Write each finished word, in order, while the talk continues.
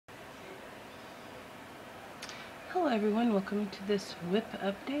Hello everyone, welcome to this whip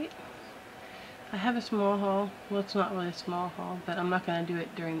update. I have a small haul. Well, it's not really a small haul, but I'm not going to do it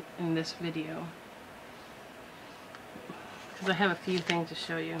in this video because I have a few things to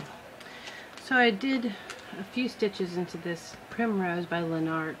show you. So I did a few stitches into this Primrose by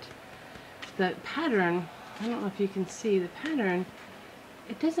Lenart. The pattern, I don't know if you can see the pattern,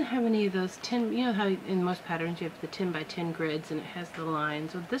 it doesn't have any of those 10, you know how in most patterns you have the 10 by 10 grids and it has the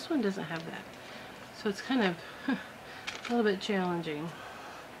lines. Well, this one doesn't have that. So it's kind of a little bit challenging.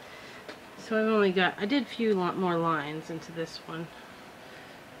 So I've only got, I did a few more lines into this one.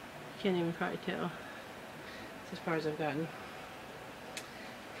 You can't even probably tell. It's as far as I've gotten.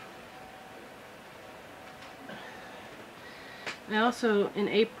 I also, in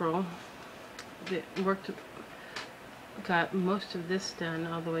April, got most of this done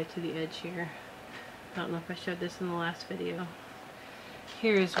all the way to the edge here. I don't know if I showed this in the last video.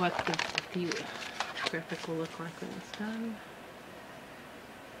 Here is what the graphic will look like when it's done.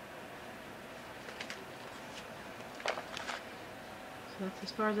 So that's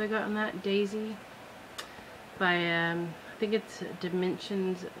as far as I got on that daisy by I think it's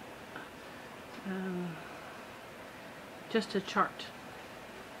Dimensions, just a chart.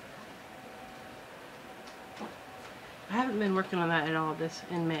 I haven't been working on that at all this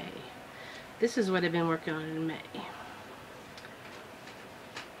in May. This is what I've been working on in May.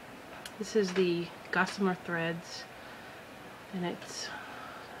 This is the Gossamer Threads, and it's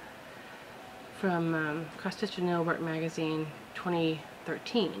from Cross Stitch and Needlework magazine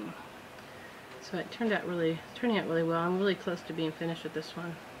 2013. So it turning out really well. I'm really close to being finished with this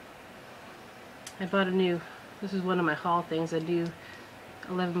one. I bought a new, this is one of my haul things, a new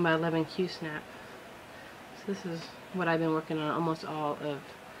 11 by 11 Q-snap. So this is what I've been working on almost all of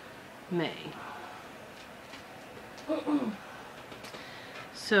May.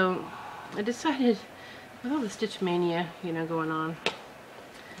 So I decided, with all the stitchMAYnia, you know, going on,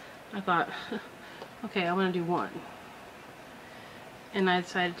 I thought, okay, I want to do one. And I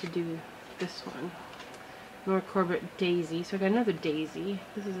decided to do this one, Nora Corbett Daisy. So I got another daisy.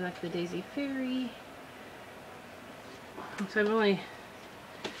 This is like the Daisy Fairy. So I've only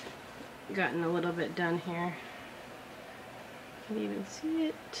gotten a little bit done here. You can even see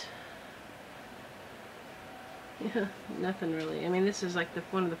it. Yeah, nothing really. I mean, this is like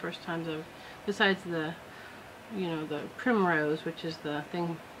one of the first times I've, besides the, you know, the Primrose, which is the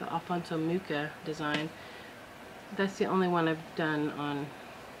thing, the Alfonso Mucha design. That's the only one I've done on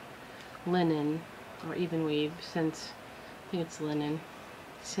linen or even weave since, I think it's linen,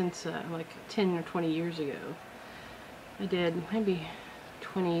 since like 10 or 20 years ago. I did maybe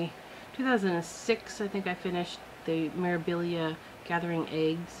 2006, I think I finished the Mirabilia Gathering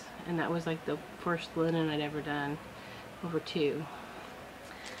Eggs, and that was like the first linen I'd ever done, over 2.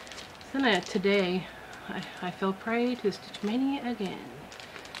 So then today I fell prey to stitchMAYnia again.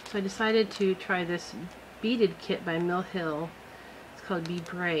 So I decided to try this beaded kit by Mill Hill. It's called Be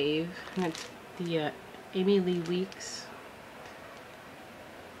Brave, and it's the Amy Lee Weeks.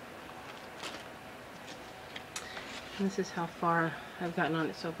 And this is how far I've gotten on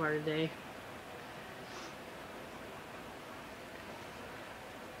it so far today.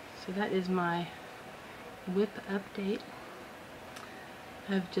 So that is my whip update.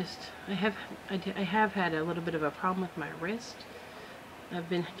 I have had a little bit of a problem with my wrist. I've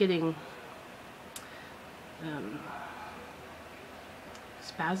been getting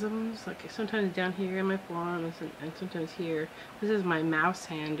spasms, like sometimes down here in my forearm and sometimes here. This is my mouse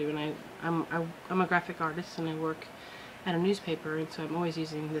hand, and I'm a graphic artist and I work at a newspaper, and so I'm always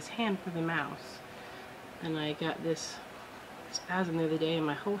using this hand for the mouse. And I got this spasm the other day in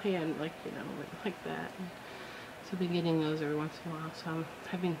my whole hand, like, you know, like that. So I've been getting those every once in a while, so I'm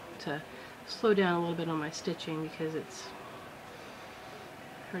having to slow down a little bit on my stitching because it's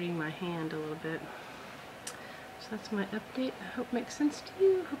hurting my hand a little bit. So that's my update. I hope it makes sense to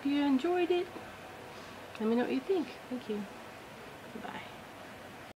you. Hope you enjoyed it. Let me know what you think. Thank you. Bye.